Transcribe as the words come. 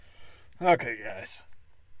Okay, guys.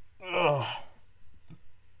 Ugh.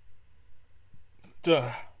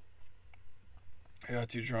 Duh. I got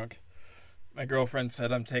too drunk. My girlfriend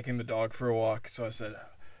said I'm taking the dog for a walk, so I said,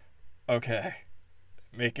 okay,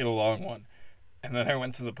 make it a long one. And then I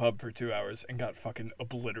went to the pub for 2 hours and got fucking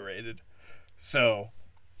obliterated. So,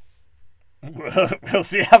 we'll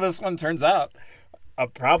see how this one turns out.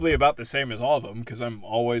 Probably about the same as all of them, because I'm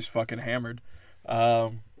always fucking hammered.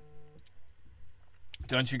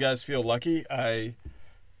 Don't you guys feel lucky? I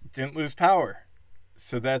didn't lose power.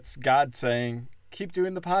 So that's God saying, keep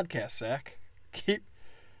doing the podcast, Zach. Keep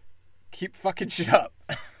fucking shit up.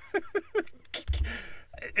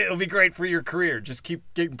 It'll be great for your career. Just keep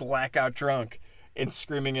getting blackout drunk and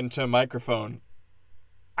screaming into a microphone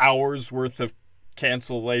hours worth of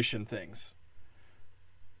cancellation things.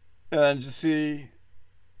 And just see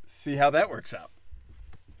how that works out.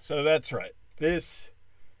 So that's right. This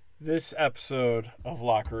episode of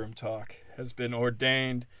Locker Room Talk has been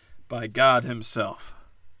ordained by God himself.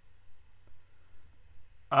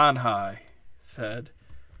 On high said,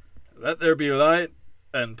 let there be light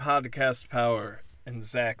and podcast power in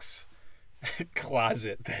Zach's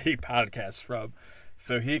closet that he podcasts from,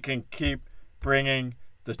 so he can keep bringing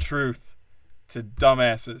the truth to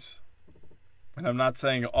dumbasses. And I'm not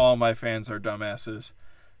saying all my fans are dumbasses.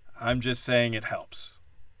 I'm just saying it helps.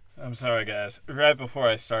 I'm sorry, guys. Right before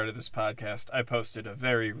I started this podcast, I posted a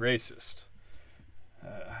very racist,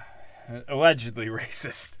 allegedly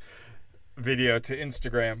racist video to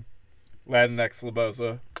Instagram. Latinx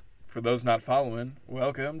Laboza. For those not following,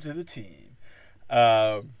 welcome to the team.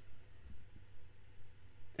 And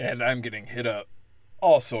I'm getting hit up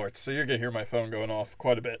all sorts, so you're going to hear my phone going off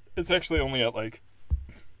quite a bit. It's actually only at like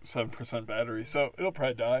 7% battery, so it'll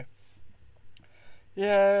probably die.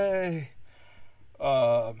 Yay!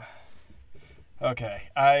 Okay,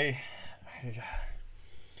 I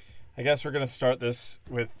guess we're going to start this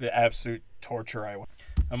with the absolute torture I want.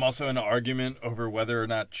 I'm also in an argument over whether or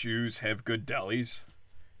not Jews have good delis.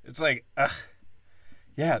 It's like,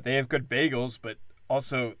 yeah, they have good bagels, but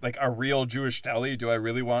also, like, a real Jewish deli, do I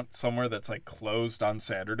really want somewhere that's, like, closed on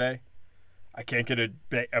Saturday? I can't get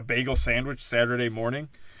a bagel sandwich Saturday morning,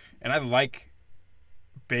 and I like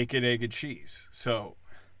bacon, egg, and cheese, so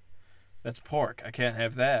that's pork. I can't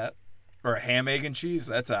have that. Or a ham, egg, and cheese,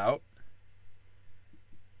 that's out.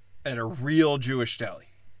 At a real Jewish deli.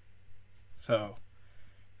 So,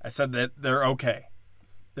 I said that they're okay.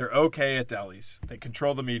 They're okay at delis. They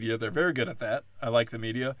control the media. They're very good at that. I like the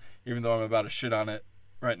media, even though I'm about to shit on it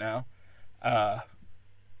right now. And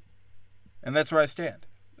that's where I stand.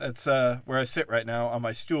 That's where I sit right now on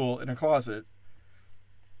my stool in a closet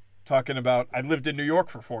talking about, I lived in New York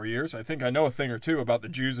for 4 years. I think I know a thing or two about the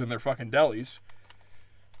Jews and their fucking delis.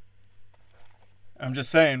 I'm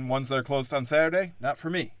just saying, ones that are closed on Saturday, not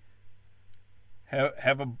for me.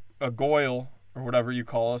 Have a goyle, or whatever you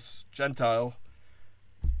call us, Gentile,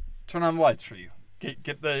 turn on the lights for you.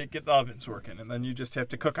 Get the ovens working, and then you just have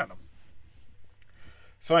to cook on them.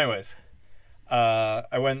 So anyways, I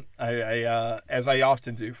as I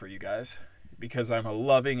often do for you guys, because I'm a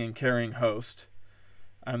loving and caring host.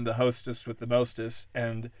 I'm the hostess with the mostest,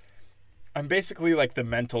 and I'm basically like the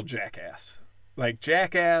mental jackass. Like,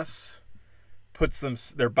 jackass puts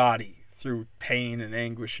their body through pain and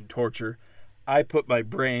anguish and torture. I put my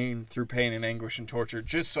brain through pain and anguish and torture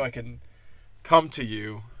just so I can come to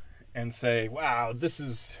you and say, wow, this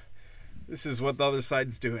is what the other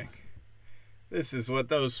side's doing. This is what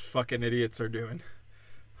those fucking idiots are doing.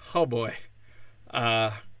 Oh boy.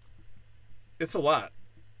 It's a lot.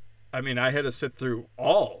 I mean, I had to sit through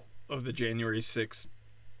all of the January 6th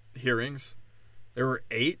hearings. There were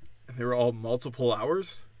 8, and they were all multiple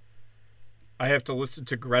hours. I have to listen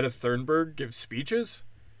to Greta Thunberg give speeches.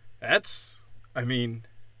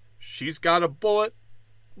 She's got a bullet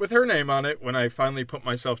with her name on it when I finally put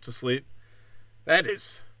myself to sleep. That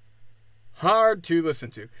is hard to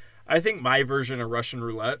listen to. I think my version of Russian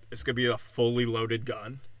roulette is going to be a fully loaded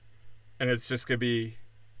gun. And it's just going to be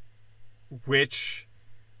which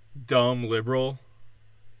dumb liberal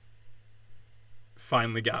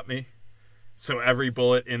finally got me. So every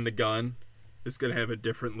bullet in the gun is going to have a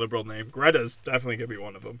different liberal name. Greta's definitely going to be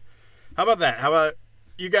one of them. How about that? How about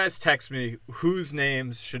you guys text me whose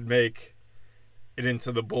names should make it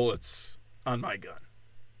into the bullets on my gun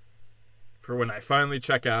for when I finally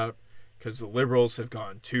check out, because the liberals have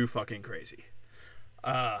gone too fucking crazy.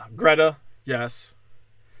 Greta, yes.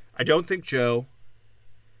 I don't think Joe.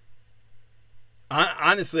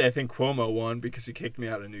 Honestly, I think Cuomo won because he kicked me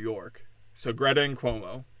out of New York. So Greta and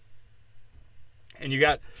Cuomo. And you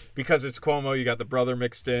got, because it's Cuomo, you got the brother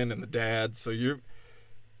mixed in and the dad. So you've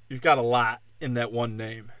got a lot in that one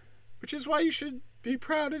name. which is why you should be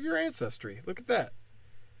proud of your ancestry. Look at that.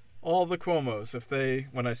 All the Cuomos,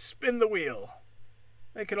 when I spin the wheel,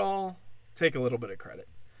 they could all take a little bit of credit.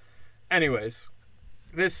 Anyways,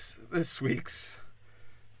 this week's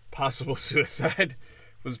possible suicide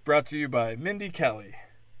was brought to you by Mindy Kelly.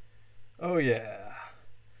 Oh yeah.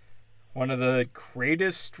 One of the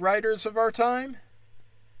greatest writers of our time.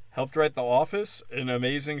 Helped write The Office, an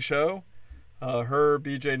amazing show. Her,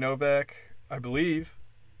 BJ Novak, I believe.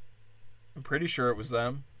 I'm pretty sure it was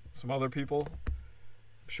them. Some other people.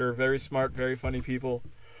 I'm sure very smart, very funny people.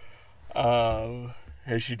 Has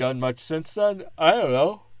she done much since then? I don't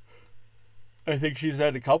know. I think she's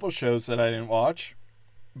had a couple shows that I didn't watch.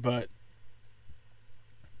 But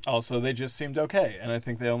also they just seemed okay. And I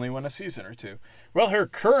think they only went a season or two. Well, her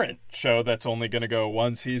current show that's only going to go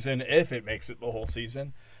one season, if it makes it the whole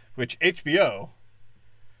season, which HBO,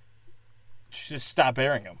 just stop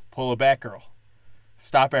airing them. Pull a Batgirl.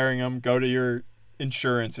 Stop airing them. Go to your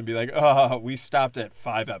insurance and be like, oh, we stopped at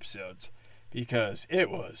 5 episodes because it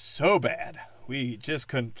was so bad. We just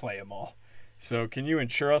couldn't play them all. So can you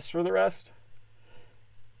insure us for the rest?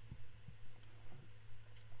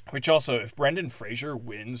 Which also, if Brendan Fraser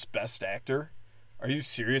wins Best Actor, are you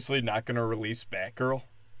seriously not going to release Batgirl?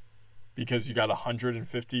 Because you got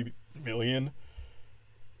 $150 million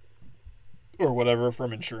or whatever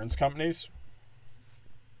from insurance companies?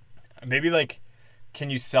 Maybe, can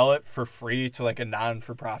you sell it for free to, a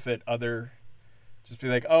non-for-profit other... Just be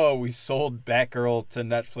like, oh, we sold Batgirl to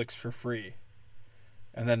Netflix for free.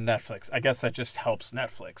 And then Netflix. I guess that just helps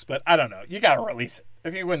Netflix. But I don't know. You got to release it.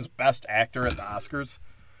 If he wins Best Actor at the Oscars,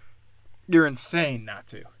 you're insane not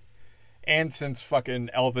to. And since fucking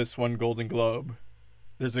Elvis won Golden Globe,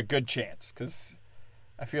 there's a good chance. Because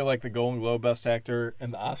I feel like the Golden Globe Best Actor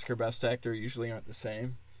and the Oscar Best Actor usually aren't the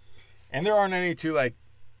same. And there aren't any too, I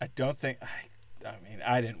don't think...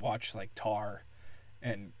 I didn't watch, Tar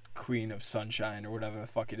and Queen of Sunshine or whatever the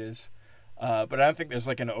fuck it is. But I don't think there's,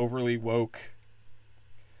 an overly woke,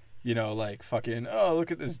 fucking, oh, look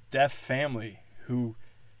at this deaf family who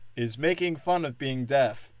is making fun of being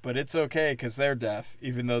deaf, but it's okay because they're deaf,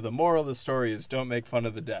 even though the moral of the story is don't make fun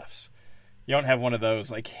of the deafs. You don't have one of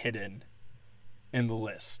those, hidden in the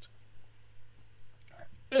list.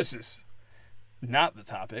 This is not the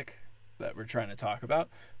topic that we're trying to talk about.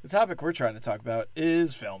 The topic we're trying to talk about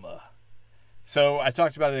is Velma. So I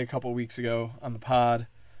talked about it a couple weeks ago on the pod.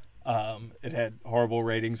 It had horrible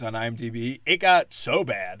ratings on IMDb. It got so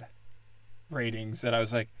bad ratings that I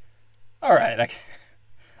was like, all right,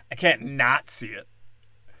 I can't not see it.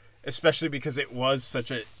 Especially because it was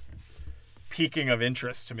such a piquing of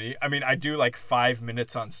interest to me. I do 5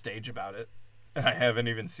 minutes on stage about it, and I haven't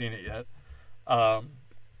even seen it yet. The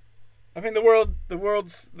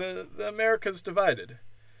America's divided.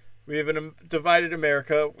 We have a divided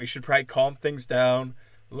America. We should probably calm things down,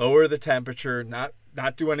 lower the temperature, not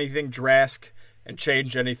do anything drastic and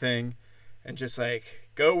change anything, and just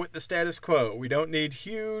go with the status quo. We don't need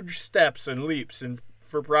huge steps and leaps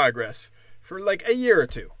for progress for a year or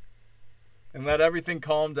two. And let everything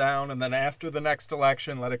calm down, and then after the next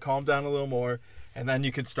election, let it calm down a little more, and then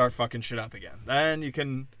you can start fucking shit up again. Then you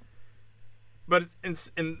can... But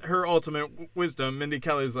in her ultimate wisdom, Mindy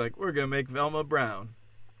Kelly's we're going to make Velma brown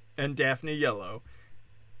and Daphne yellow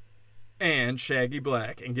and Shaggy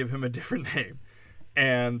black and give him a different name.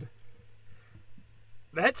 And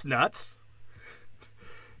that's nuts.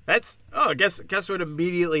 Guess what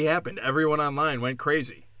immediately happened? Everyone online went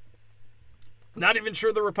crazy. Not even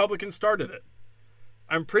sure the Republicans started it.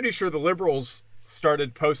 I'm pretty sure the liberals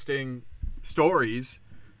started posting stories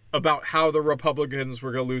about how the Republicans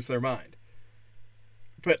were going to lose their mind.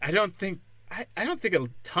 But I don't think a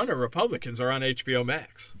ton of Republicans are on HBO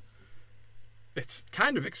Max. It's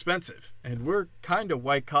kind of expensive, and we're kind of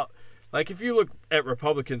white collar. If you look at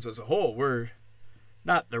Republicans as a whole, we're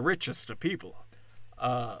not the richest of people.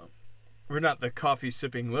 We're not the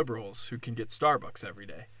coffee-sipping liberals who can get Starbucks every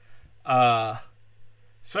day.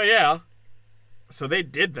 So they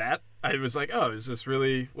did that. I was like, oh, is this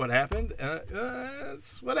really what happened?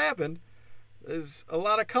 That's what happened. There's a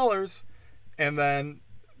lot of colors. And then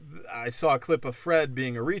I saw a clip of Fred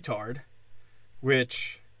being a retard,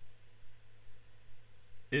 which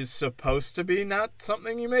is supposed to be not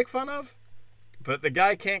something you make fun of. But the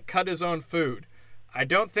guy can't cut his own food. I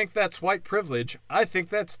don't think that's white privilege. I think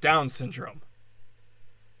that's Down syndrome.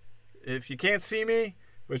 If you can't see me,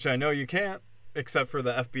 which I know you can't, except for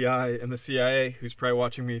the FBI and the CIA, who's probably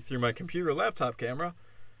watching me through my computer laptop camera,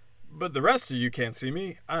 but the rest of you can't see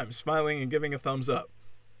me, I'm smiling and giving a thumbs up.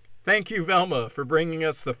 Thank you, Velma, for bringing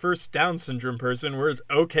us the first Down syndrome person we're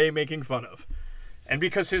okay making fun of. And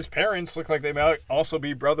because his parents look like they might also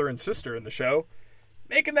be brother and sister in the show,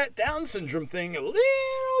 making that Down syndrome thing a little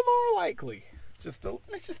more likely. Just a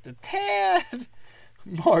tad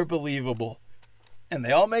more believable. And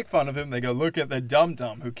they all make fun of him. They go, look at the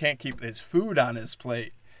dum-dum who can't keep his food on his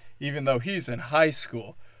plate, even though he's in high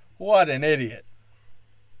school. What an idiot.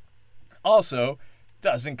 Also,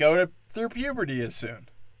 doesn't go through puberty as soon.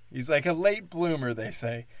 He's like a late bloomer, they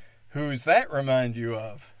say. Who's that remind you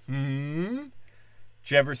of? Did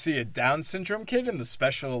you ever see a Down syndrome kid in the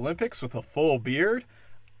Special Olympics with a full beard?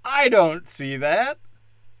 I don't see that.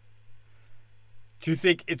 Do you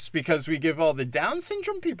think it's because we give all the Down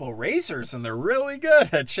syndrome people razors and they're really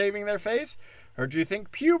good at shaving their face? Or do you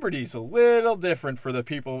think puberty's a little different for the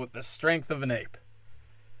people with the strength of an ape?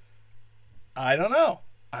 I don't know.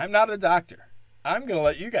 I'm not a doctor. I'm going to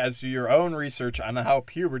let you guys do your own research on how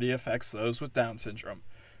puberty affects those with Down syndrome.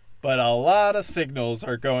 But a lot of signals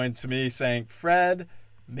are going to me saying Fred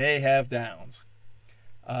may have Downs.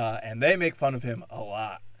 And they make fun of him a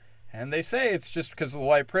lot. And they say it's just because of the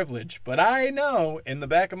white privilege. But I know, in the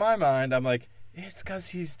back of my mind, I'm like, it's because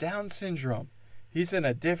he's Down syndrome. He's in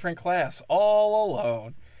a different class, all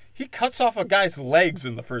alone. He cuts off a guy's legs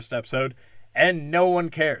in the first episode, and no one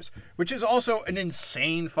cares. Which is also an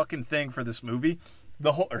insane fucking thing for this movie.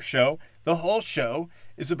 The whole show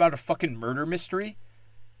is about a fucking murder mystery.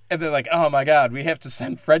 And they're like, oh my god, we have to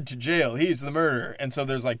send Fred to jail. He's the murderer. And so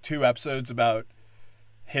there's like 2 episodes about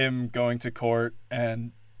him going to court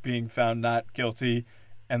and being found not guilty,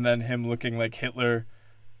 and then him looking like Hitler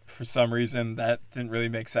for some reason that didn't really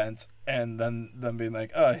make sense, and then them being like,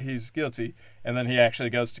 oh, he's guilty, and then he actually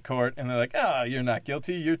goes to court, and they're like, oh, you're not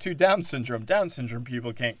guilty, you're too Down syndrome. Down syndrome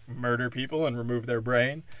people can't murder people and remove their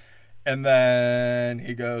brain. And then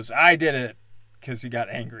he goes, I did it, because he got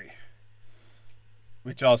angry.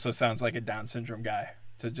 Which also sounds like a Down syndrome guy,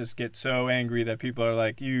 to just get so angry that people are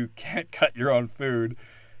like, you can't cut your own food,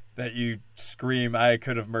 that you scream, I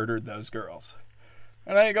could have murdered those girls.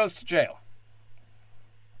 And then he goes to jail,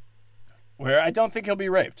 where I don't think he'll be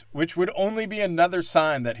raped, which would only be another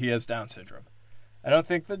sign that he has Down syndrome. I don't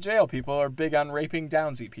think the jail people are big on raping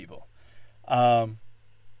Downsy people. But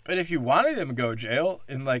if you wanted him to go to jail,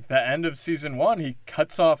 in like the end of season 1, he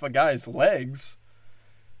cuts off a guy's legs.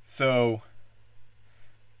 So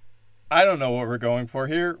I don't know what we're going for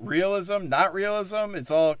here. Realism, not realism.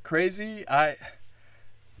 It's all crazy.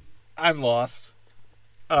 I'm lost.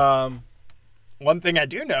 One thing I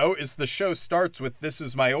do know is the show starts with this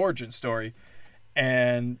is my origin story,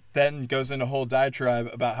 and then goes into a whole diatribe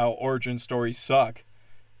about how origin stories suck.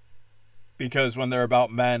 Because when they're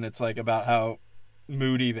about men, it's like about how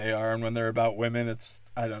moody they are, and when they're about women, it's,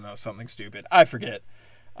 I don't know, something stupid. I forget.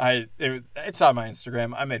 It's on my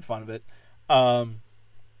Instagram. I made fun of it.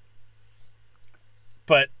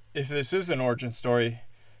 But if this is an origin story,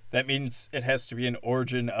 that means it has to be an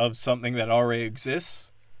origin of something that already exists.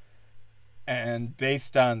 And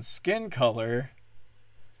based on skin color,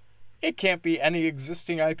 it can't be any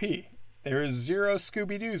existing IP. There is 0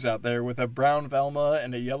 Scooby-Doos out there with a brown Velma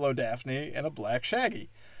and a yellow Daphne and a black Shaggy.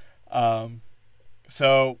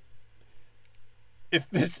 So, if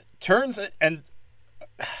this turns... And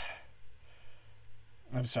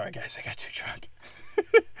I'm sorry, guys. I got too drunk.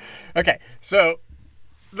 Okay, so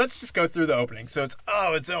let's just go through the opening. So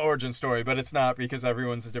it's an origin story, but it's not, because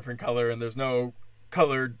everyone's a different color and there's no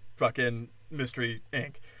colored fucking mystery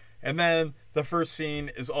ink. And then the first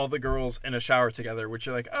scene is all the girls in a shower together, which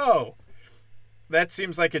you're like, oh, that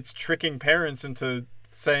seems like it's tricking parents into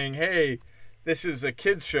saying, hey, this is a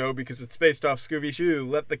kid's show because it's based off Scooby-Doo,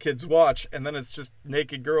 let the kids watch. And then it's just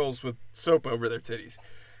naked girls with soap over their titties.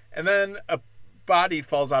 And then a body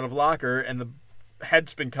falls out of locker and the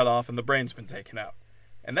head's been cut off and the brain's been taken out.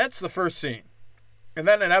 And that's the first scene. And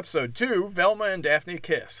then in episode 2, Velma and Daphne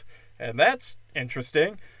kiss. And that's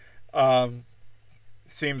interesting.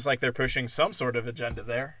 Seems like they're pushing some sort of agenda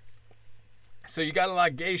there. So you got a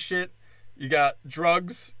lot of gay shit. You got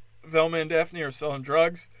drugs. Velma and Daphne are selling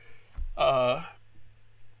drugs.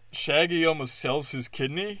 Shaggy almost sells his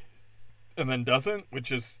kidney and then doesn't,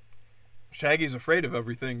 which is... Shaggy's afraid of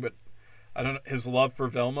everything, but I don't know. His love for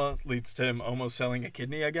Velma leads to him almost selling a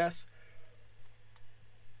kidney, I guess.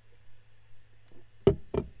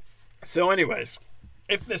 So anyways,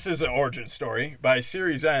 if this is an origin story, by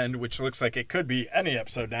series end, which looks like it could be any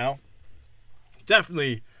episode now,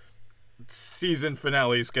 definitely season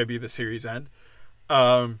finale is going to be the series end.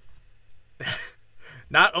 Not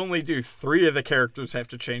only do 3 of the characters have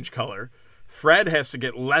to change color, Fred has to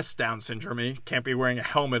get less Down syndrome-y, can't be wearing a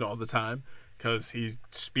helmet all the time, because he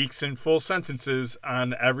speaks in full sentences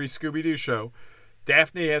on every Scooby-Doo show.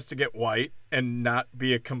 Daphne has to get white and not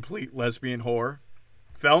be a complete lesbian whore.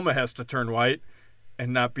 Velma has to turn white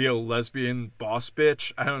and not be a lesbian boss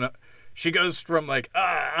bitch. I don't know. She goes from like,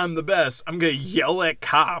 I'm the best, I'm going to yell at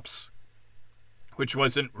cops, which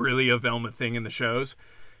wasn't really a Velma thing in the shows,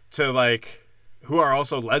 to like, who are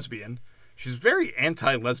also lesbian. She's very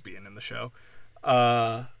anti-lesbian in the show.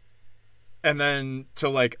 And then to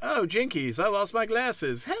like, oh, Jinkies, I lost my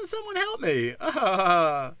glasses. Have someone help me.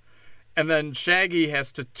 And then Shaggy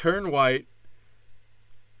has to turn white,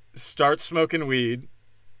 start smoking weed,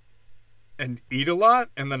 and eat a lot,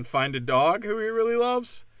 and then find a dog who he really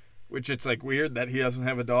loves, which it's like weird that he doesn't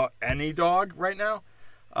have any dog right now.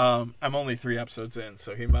 I'm only 3 episodes in,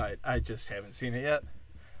 so he might. I just haven't seen it yet.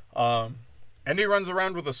 And he runs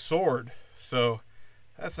around with a sword, so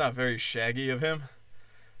that's not very Shaggy of him.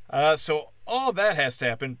 So all that has to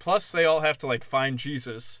happen, plus they all have to like find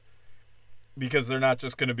Jesus, because they're not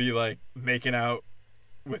just going to be like making out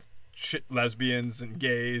with lesbians and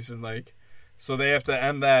gays and like, so they have to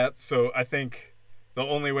end that. So I think the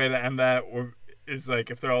only way to end that is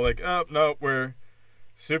like if they're all like, oh no, we're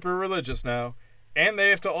super religious now, and they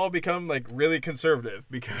have to all become like really conservative,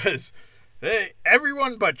 because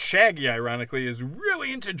everyone but Shaggy, ironically, is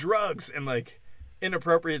really into drugs and like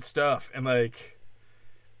inappropriate stuff and like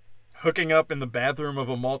hooking up in the bathroom of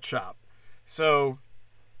a malt shop. So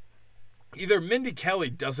either Mindy Kelly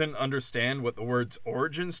doesn't understand what the words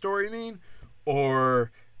origin story mean,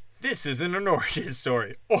 or this isn't an origin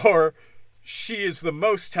story, or she is the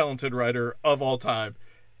most talented writer of all time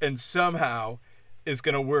and somehow is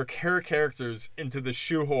going to work her characters into the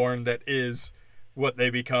shoehorn that is what they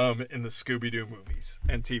become in the Scooby-Doo movies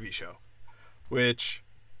and TV show. Which,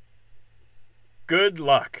 good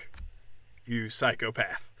luck, you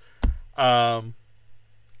psychopath.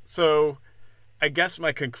 So I guess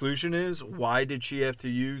my conclusion is, why did she have to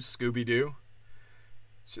use Scooby-Doo?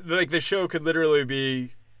 Like, the show could literally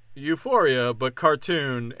be Euphoria, but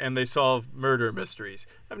cartoon, and they solve murder mysteries.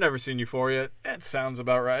 I've never seen Euphoria. That sounds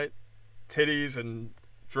about right. Titties and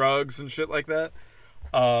drugs and shit like that.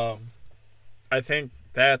 I think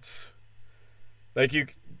that's,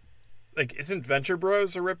 like, isn't Venture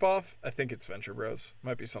Bros a ripoff? I think it's Venture Bros.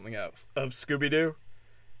 Might be something else. Of Scooby-Doo.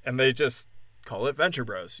 And they just call it Venture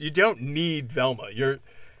Bros. You don't need Velma. You're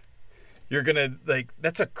gonna, like,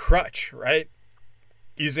 that's a crutch, right?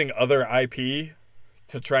 Using other IP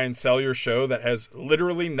to try and sell your show that has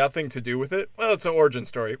literally nothing to do with it. Well, it's an origin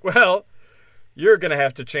story. Well, you're gonna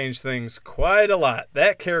have to change things quite a lot.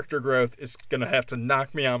 That character growth is gonna have to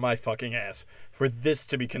knock me on my fucking ass for this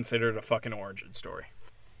to be considered a fucking origin story.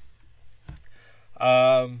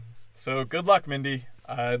 So good luck, Mindy.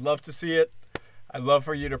 I'd love to see it. I'd love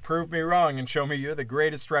for you to prove me wrong and show me you're the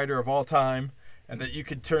greatest writer of all time, and that you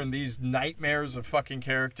could turn these nightmares of fucking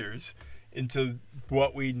characters into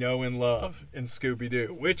what we know and love in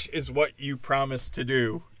Scooby-Doo, which is what you promised to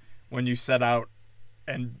do when you set out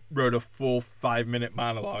and wrote a full 5-minute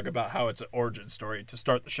monologue about how it's an origin story to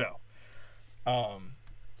start the show.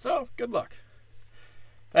 So, good luck.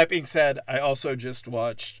 That being said, I also just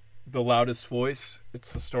watched The Loudest Voice.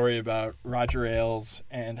 It's the story about Roger Ailes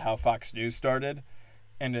and how Fox News started.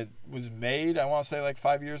 And it was made, I want to say, like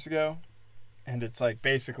 5 years ago. And it's like,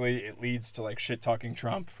 basically, it leads to like shit-talking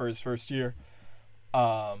Trump for his first year.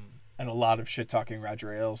 And a lot of shit-talking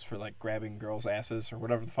Roger Ailes for like grabbing girls' asses or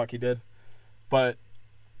whatever the fuck he did. But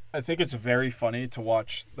I think it's very funny to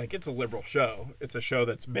watch. Like, it's a liberal show. It's a show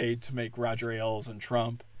that's made to make Roger Ailes and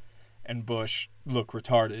Trump and Bush look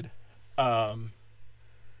retarded.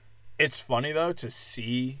 It's funny, though, to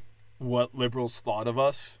see what liberals thought of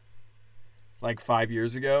us like 5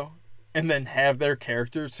 years ago, and then have their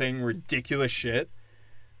characters saying ridiculous shit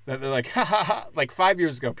that they're like, ha ha ha. Like 5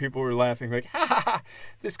 years ago, people were laughing like, ha ha ha,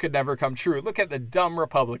 this could never come true. Look at the dumb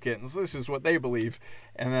Republicans. This is what they believe.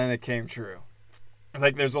 And then it came true.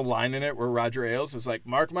 Like, there's a line in it where Roger Ailes is like,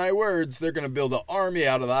 mark my words, they're going to build an army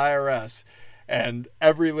out of the IRS. And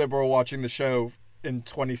every liberal watching the show in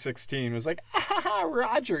 2016 was like, ah,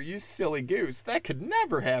 Roger, you silly goose. That could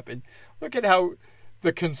never happen. Look at how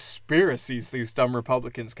the conspiracies these dumb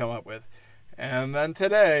Republicans come up with. And then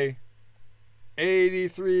today,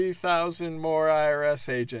 83,000 more IRS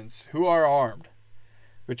agents who are armed.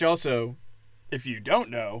 Which also, if you don't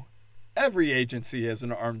know, every agency has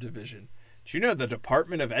an armed division. Do you know the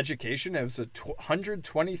Department of Education has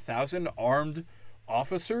 120,000 armed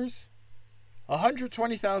officers?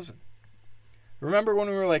 120,000. Remember when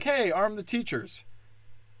we were like, hey, arm the teachers?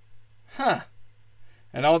 Huh.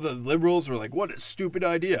 And all the liberals were like, what a stupid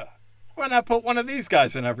idea. Why not put one of these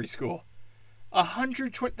guys in every school?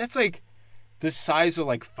 120, that's like the size of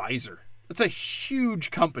like Pfizer. That's a huge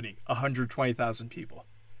company, 120,000 people.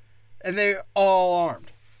 And they're all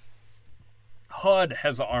armed. HUD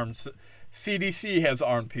has armed, CDC has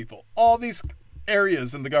armed people. All these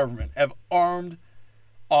areas in the government have armed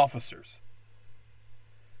officers.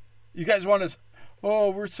 You guys want us, oh,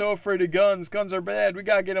 we're so afraid of guns. Guns are bad. We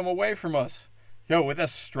got to get them away from us. Yo, with a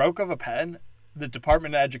stroke of a pen, the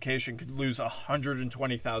Department of Education could lose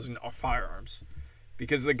 120,000 firearms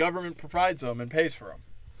because the government provides them and pays for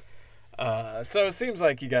them. So it seems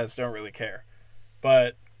like you guys don't really care.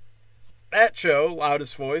 But that show,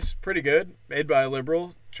 Loudest Voice, pretty good. Made by a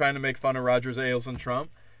liberal, trying to make fun of Rogers, Ailes, and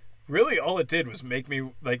Trump. Really, all it did was make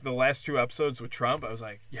me, like, the last 2 episodes with Trump, I was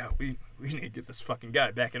like, yeah, we need to get this fucking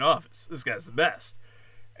guy back in office. This guy's the best.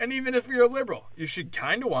 And even if you're a liberal, you should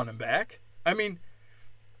kind of want him back. I mean,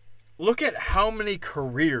 look at how many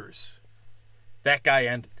careers that guy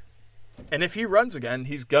ended. And if he runs again,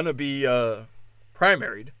 he's going to be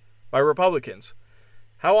primaried by Republicans.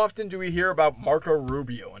 How often do we hear about Marco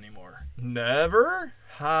Rubio anymore? Never?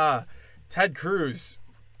 Ted Cruz,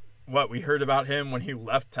 we heard about him when he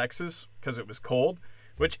left Texas because it was cold,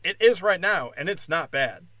 which it is right now, and it's not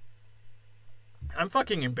bad. I'm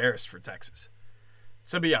fucking embarrassed for Texas.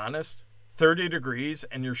 To be honest, 30 degrees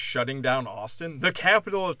and you're shutting down Austin, the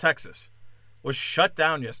capital of Texas, was shut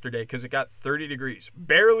down yesterday because it got 30 degrees.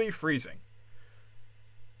 Barely freezing.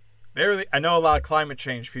 Barely. I know a lot of climate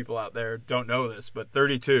change people out there don't know this, but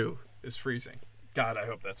 32 is freezing. God, I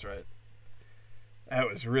hope that's right. I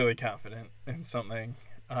was really confident in something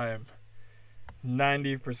I am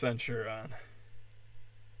 90% sure on.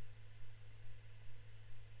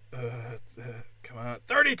 Come on.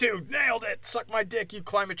 32! Nailed it! Suck my dick, you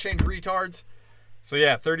climate change retards. So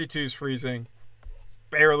yeah, 32 is freezing.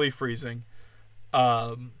 Barely freezing.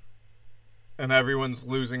 And everyone's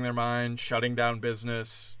losing their mind, shutting down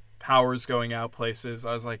business, power's going out places.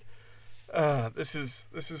 I was like, this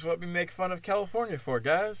is what we make fun of California for,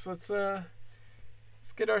 guys. Let's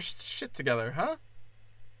get our shit together, huh?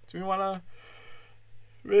 Do we want to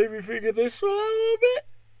maybe figure this one out a little bit?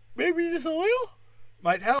 Maybe just a little?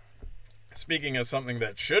 Might help. Speaking of something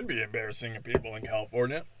that should be embarrassing to people in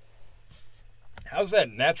California, how's that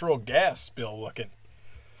natural gas bill looking?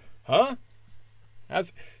 Huh?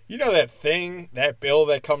 You know that bill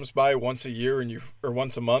that comes by once a year or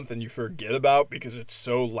once a month and you forget about because it's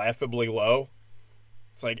so laughably low?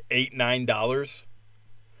 It's like $8-9.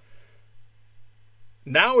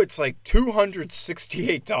 Now it's like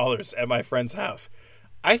 $268 at my friend's house.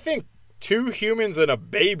 I think 2 humans and a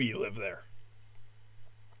baby live there.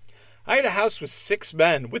 I had a house with 6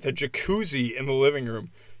 men with a jacuzzi in the living room.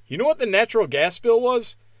 You know what the natural gas bill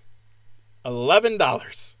was?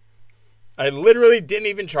 $11. I literally didn't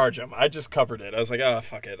even charge them. I just covered it. I was like, oh,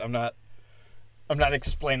 fuck it. I'm not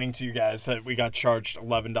explaining to you guys that we got charged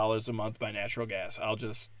 $11 a month by natural gas.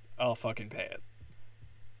 I'll fucking pay it.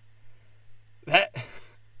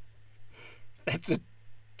 That's a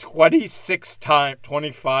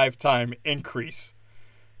 25 time increase.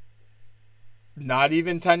 Not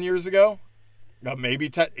even 10 years ago. Maybe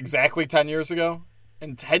exactly 10 years ago.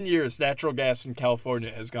 In 10 years, natural gas in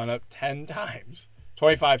California has gone up 10 times.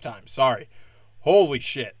 25 times, sorry. Holy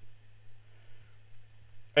shit.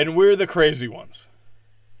 And we're the crazy ones.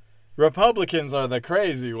 Republicans are the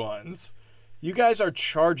crazy ones. You guys are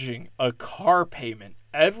charging a car payment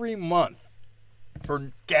every month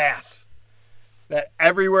for gas that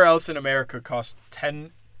everywhere else in America costs $10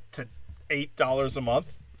 to $8 a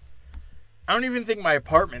month. I don't even think my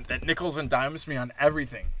apartment that nickels and dimes me on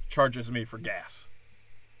everything charges me for gas.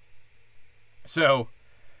 So,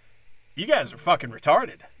 you guys are fucking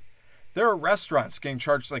retarded. There are restaurants getting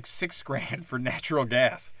charged like $6,000 for natural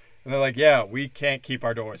gas. And they're like, yeah, we can't keep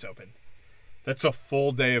our doors open. That's a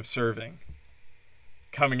full day of serving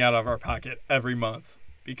coming out of our pocket every month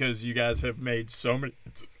because you guys have made so many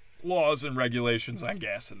laws and regulations on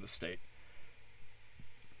gas in the state.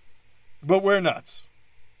 But we're nuts.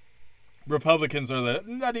 Republicans are the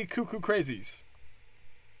nutty cuckoo crazies.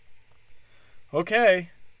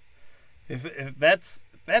 Okay. If that's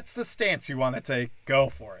the stance you want to take, go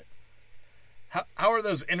for it. How are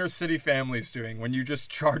those inner city families doing when you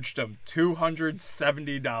just charged them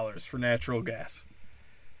 $270 for natural gas?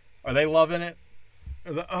 Are they loving it?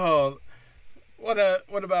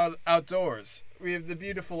 What about outdoors? We have the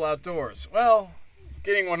beautiful outdoors. Well,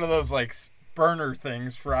 getting one of those like burner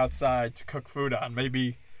things for outside to cook food on,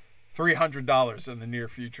 maybe $300 in the near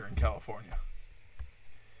future in California.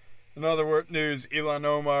 In other news, Ilhan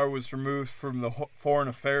Omar was removed from the Foreign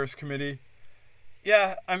Affairs Committee.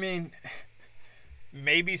 Yeah, I mean,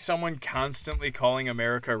 maybe someone constantly calling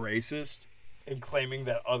America racist and claiming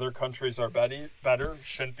that other countries are better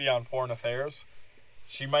shouldn't be on foreign affairs.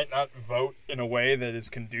 She might not vote in a way that is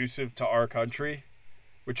conducive to our country.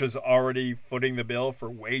 which is already footing the bill for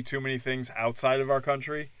way too many things outside of our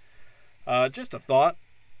country. Just a thought.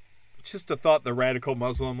 Just a thought, the radical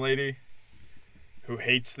Muslim lady who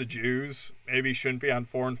hates the Jews maybe shouldn't be on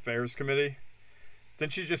Foreign Affairs Committee.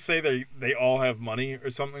 Didn't she just say they all have money or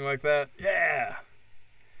something like that? Yeah.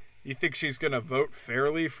 You think she's going to vote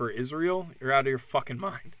fairly for Israel? You're out of your fucking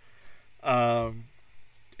mind.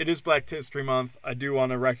 It is Black History Month. I do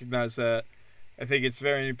want to recognize that. I think it's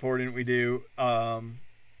very important we do. And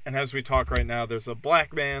as we talk right now, there's a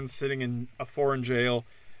black man sitting in a foreign jail,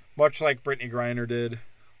 much like Brittany Griner did.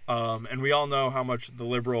 And we all know how much the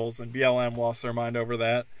liberals and BLM lost their mind over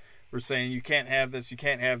that. We're saying, you can't have this, you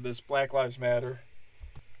can't have this, Black Lives Matter.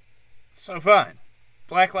 So fine.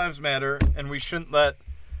 Black Lives Matter, and we shouldn't let...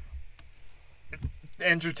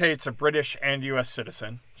 Andrew Tate's a British and U.S.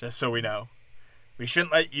 citizen, just so we know. We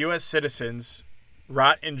shouldn't let U.S. citizens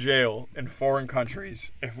rot in jail in foreign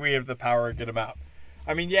countries if we have the power to get them out.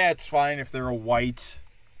 I mean, yeah, it's fine if they're a white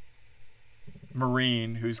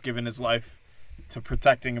Marine who's given his life to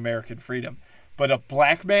protecting American freedom. But a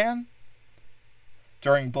black man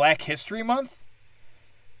during Black History Month,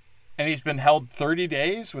 and he's been held 30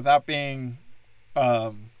 days without being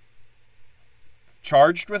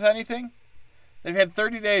charged with anything. They've had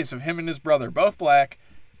 30 days of him and his brother, both black,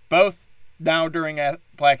 both now during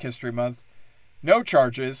Black History Month. No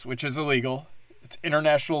charges, which is illegal. It's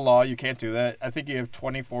international law. You can't do that. I think you have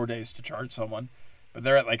 24 days to charge someone, but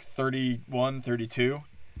they're at like 31, 32.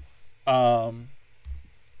 And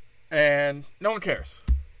no one cares.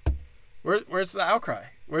 Where's the outcry?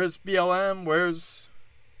 Where's BLM? Where's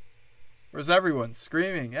everyone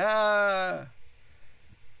screaming? Ah!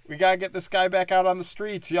 We gotta get this guy back out on the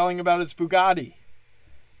streets yelling about his Bugatti.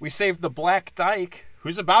 We saved the Black Dyke,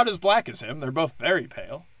 who's about as black as him. They're both very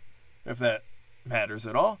pale, if that matters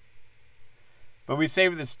at all. But we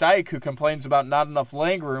saved this dyke who complains about not enough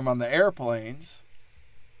leg room on the airplanes.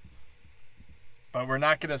 But we're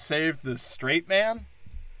not gonna save the straight man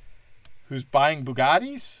who's buying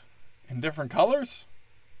Bugattis in different colors.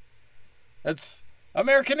 That's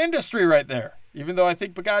American industry right there. Even though I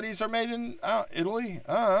think Bugattis are made in Italy.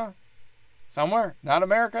 Somewhere. Not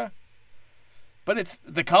America. But it's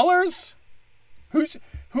the colors?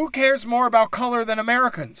 Who cares more about color than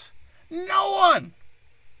Americans? No one!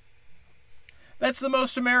 That's the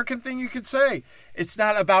most American thing you could say. It's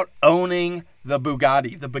not about owning the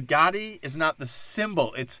Bugatti. The Bugatti is not the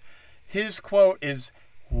symbol. His quote is,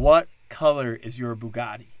 "What color is your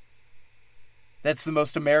Bugatti?" That's the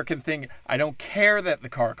most American thing. I don't care that the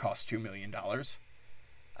car costs $2 million.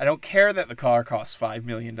 I don't care that the car costs $5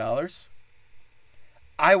 million.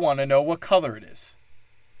 I want to know what color it is.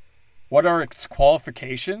 What are its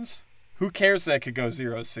qualifications? Who cares that it could go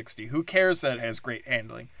 0 to 60? Who cares that it has great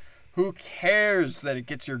handling? Who cares that it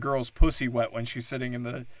gets your girl's pussy wet when she's sitting in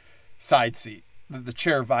the side seat? That the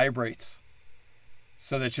chair vibrates.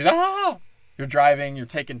 So that you're driving, you're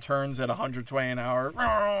taking turns at 120 an hour,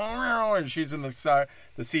 and she's in the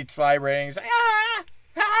seat's vibrating. She's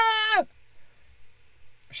like,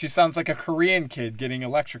 She sounds like a Korean kid getting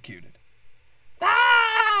electrocuted.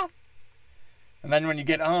 And then when you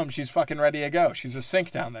get home, she's fucking ready to go. She's a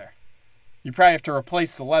sink down there. You probably have to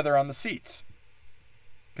replace the leather on the seats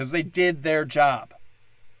because they did their job.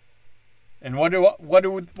 And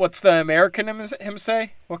what's the American him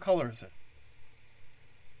say? What color is it?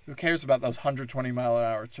 Who cares about those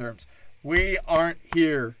 120-mile-an-hour terms? We aren't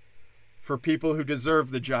here for people who deserve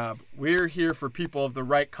the job. We're here for people of the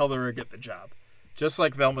right color to get the job. Just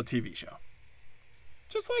like Velma TV show.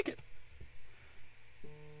 Just like it.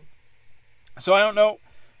 So I don't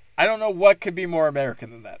know what could be more American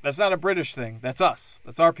than that. That's not a British thing. That's us.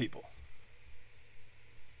 That's our people.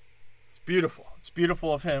 It's beautiful. It's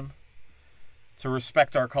beautiful of him to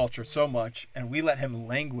respect our culture so much, and we let him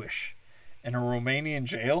languish in a Romanian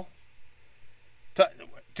jail?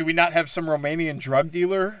 Do we not have some Romanian drug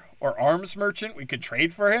dealer or arms merchant we could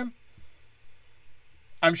trade for him?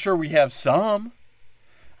 I'm sure we have some.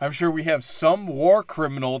 I'm sure we have some war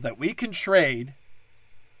criminal that we can trade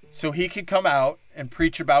so he can come out and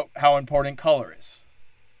preach about how important color is.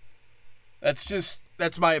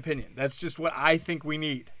 That's my opinion. That's just what I think we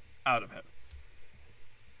need out of him.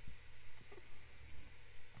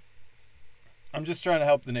 I'm just trying to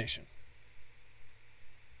help the nation.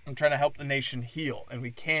 I'm trying to help the nation heal, and we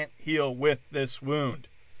can't heal with this wound.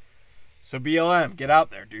 So BLM, get out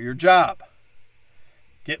there, do your job.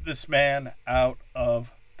 Get this man out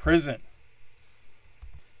of prison.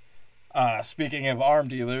 Speaking of arm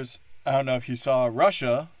dealers, I don't know if you saw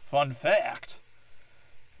Russia, fun fact.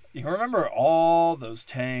 You remember all those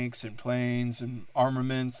tanks and planes and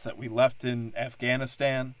armaments that we left in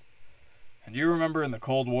Afghanistan? And you remember in the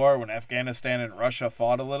Cold War when Afghanistan and Russia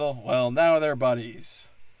fought a little? Well, now they're buddies.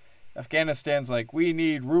 Afghanistan's like, we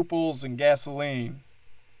need ruples and gasoline.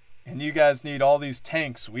 And you guys need all these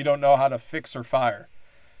tanks we don't know how to fix or fire.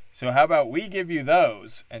 So how about we give you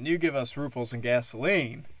those, and you give us ruples and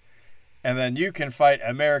gasoline, and then you can fight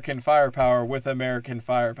American firepower with American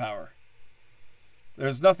firepower.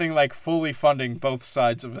 There's nothing like fully funding both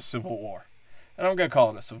sides of a civil war. And I'm going to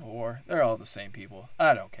call it a civil war. They're all the same people.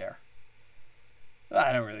 I don't care.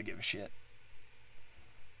 I don't really give a shit.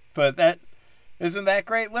 But isn't that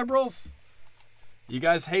great, liberals? You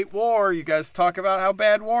guys hate war. You guys talk about how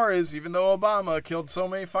bad war is, even though Obama killed so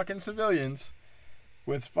many fucking civilians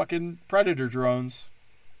with fucking Predator drones.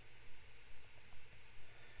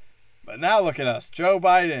 But now look at us. Joe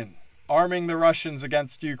Biden arming the Russians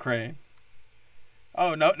against Ukraine.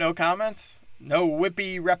 Oh, no comments? No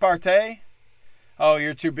whippy repartee? Oh,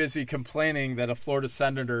 you're too busy complaining that a Florida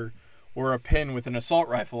senator wore a pin with an assault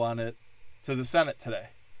rifle on it to the Senate today.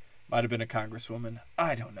 Might have been a congresswoman.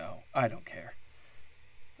 I don't know. I don't care.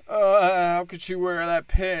 How could she wear that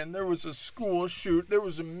pin? There was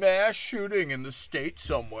a mass shooting in the state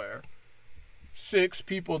somewhere. 6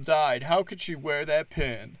 people died. How could she wear that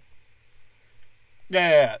pin?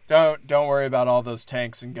 Yeah. Don't worry about all those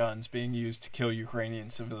tanks and guns being used to kill Ukrainian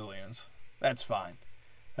civilians. That's fine.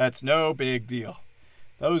 That's no big deal.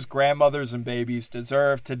 Those grandmothers and babies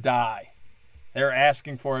deserve to die. They're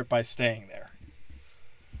asking for it by staying there.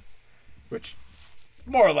 Which,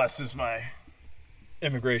 more or less, is my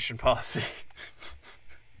immigration policy.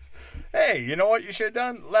 Hey, you know what you should have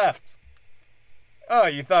done? Left. Oh,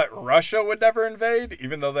 you thought Russia would never invade,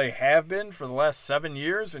 even though they have been for the last 7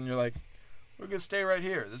 years? And you're like, we're going to stay right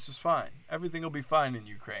here. This is fine. Everything will be fine in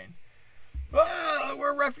Ukraine. Oh,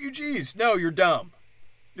 we're refugees. No, you're dumb.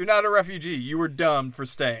 You're not a refugee. You were dumb for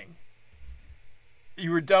staying.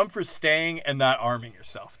 You were dumb for staying and not arming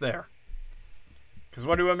yourself. There. Because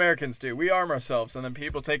what do Americans do? We arm ourselves, and then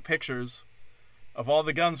people take pictures of all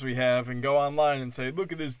the guns we have and go online and say,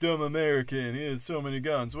 look at this dumb American. He has so many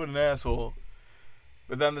guns. What an asshole.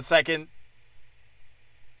 But then the second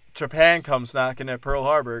Japan comes knocking at Pearl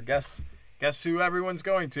Harbor, guess who everyone's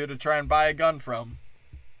going to try and buy a gun from?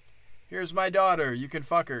 Here's my daughter. You can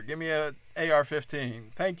fuck her. Give me a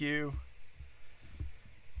AR-15. Thank you.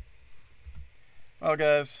 Well,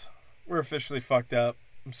 guys, we're officially fucked up.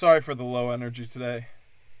 I'm sorry for the low energy today.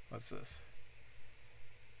 What's this?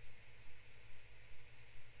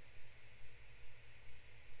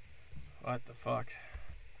 What the fuck?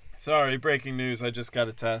 Sorry, breaking news. I just got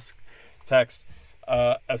a text.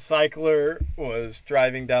 A cycler was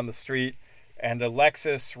driving down the street, and a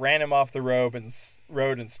Lexus ran him off the road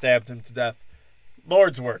and stabbed him to death.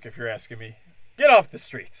 Lord's work, if you're asking me. Get off the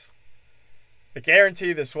streets. I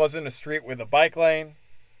guarantee this wasn't a street with a bike lane.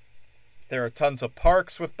 There are tons of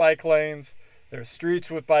parks with bike lanes. There are streets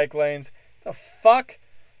with bike lanes. The fuck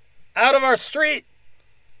out of our street!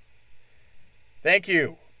 Thank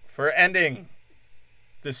you for ending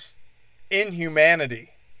this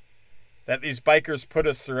inhumanity that these bikers put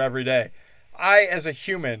us through every day. I, as a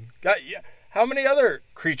human, how many other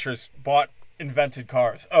creatures invented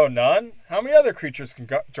cars? Oh, none? How many other creatures can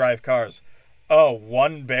drive cars? Oh,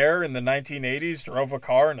 one bear in the 1980s drove a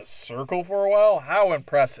car in a circle for a while? How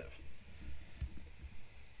impressive.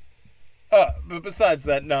 But besides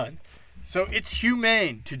that, none. So it's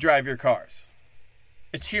humane to drive your cars.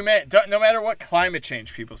 It's humane. No matter what climate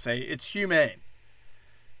change people say, it's humane.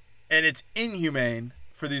 And it's inhumane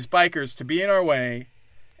for these bikers to be in our way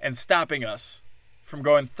and stopping us from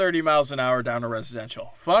going 30 miles an hour down a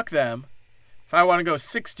residential. Fuck them. If I want to go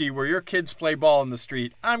 60 where your kids play ball in the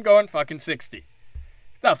street, I'm going fucking 60. Get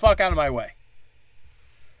the fuck out of my way.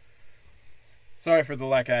 Sorry for the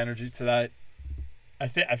lack of energy tonight. I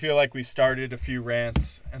feel like we started a few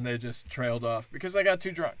rants and they just trailed off because I got too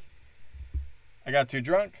drunk.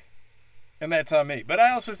 And that's on me. But I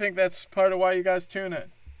also think that's part of why you guys tune in.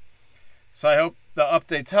 So I hope the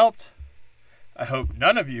updates helped. I hope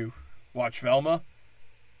none of you watch Velma.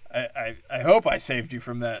 I hope I saved you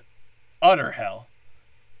from that utter hell.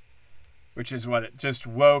 Which is what just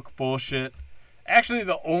woke bullshit. Actually,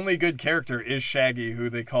 the only good character is Shaggy, who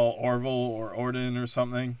they call Orville or Orden or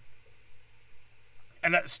something.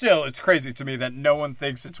 And still, it's crazy to me that no one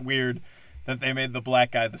thinks it's weird that they made the black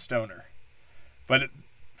guy the stoner. But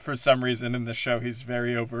for some reason in the show, he's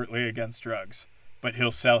very overtly against drugs. But he'll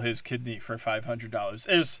sell his kidney for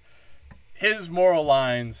 $500. His moral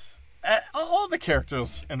lines... All the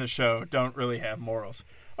characters in the show don't really have morals.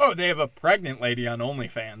 Oh, they have a pregnant lady on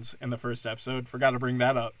OnlyFans in the first episode. Forgot to bring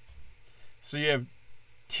that up. So you have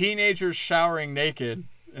teenagers showering naked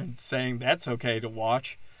and saying that's okay to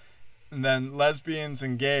watch. and then lesbians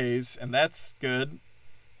and gays, and that's good.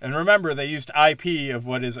 And remember, they used IP of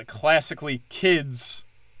what is a classically kids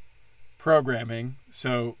programming,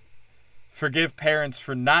 so forgive parents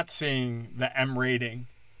for not seeing the M rating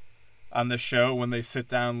on the show when they sit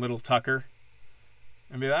down Little Tucker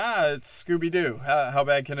and be like, it's Scooby-Doo. How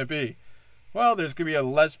bad can it be? Well, there's going to be a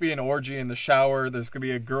lesbian orgy in the shower. There's going to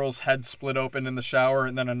be a girl's head split open in the shower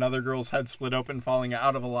and then another girl's head split open falling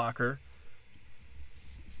out of a locker.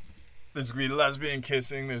 There's going to be lesbian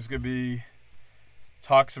kissing. There's going to be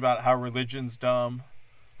talks about how religion's dumb.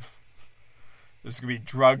 There's going to be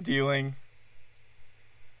drug dealing.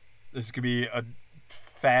 There's going to be a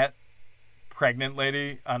fat, pregnant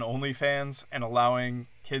lady on OnlyFans and allowing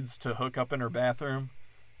kids to hook up in her bathroom.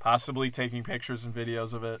 Possibly taking pictures and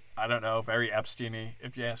videos of it. I don't know. Very Epstein-y,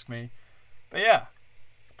 if you ask me. But yeah.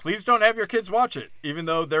 Please don't have your kids watch it, even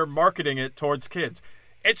though they're marketing it towards kids.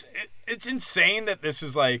 It's insane that this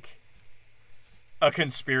is like a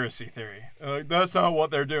conspiracy theory. That's not what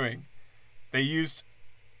they're doing. They used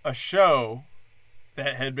a show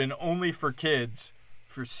that had been only for kids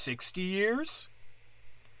for 60 years.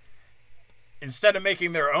 Instead of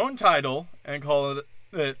making their own title and call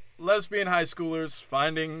it Lesbian High Schoolers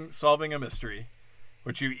Solving a Mystery,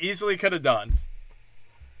 which you easily could have done,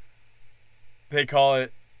 they call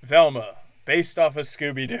it Velma, based off of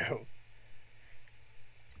Scooby-Doo.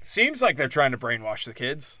 Seems like they're trying to brainwash the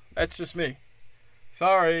kids. That's just me.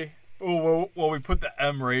 Sorry. Oh, well, we put the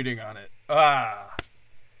M rating on it.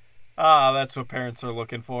 That's what parents are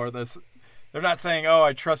looking for. They're not saying, oh,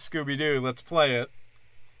 I trust Scooby-Doo, let's play it.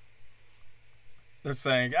 They're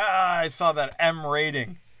saying, I saw that M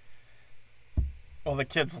rating. Well, the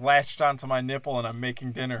kids latched onto my nipple and I'm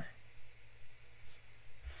making dinner.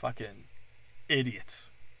 Fucking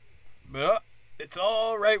idiots. But it's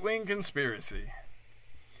all right-wing conspiracy.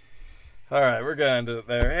 Alright, we're going to end it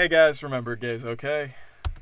there. Hey guys, remember, gay's okay.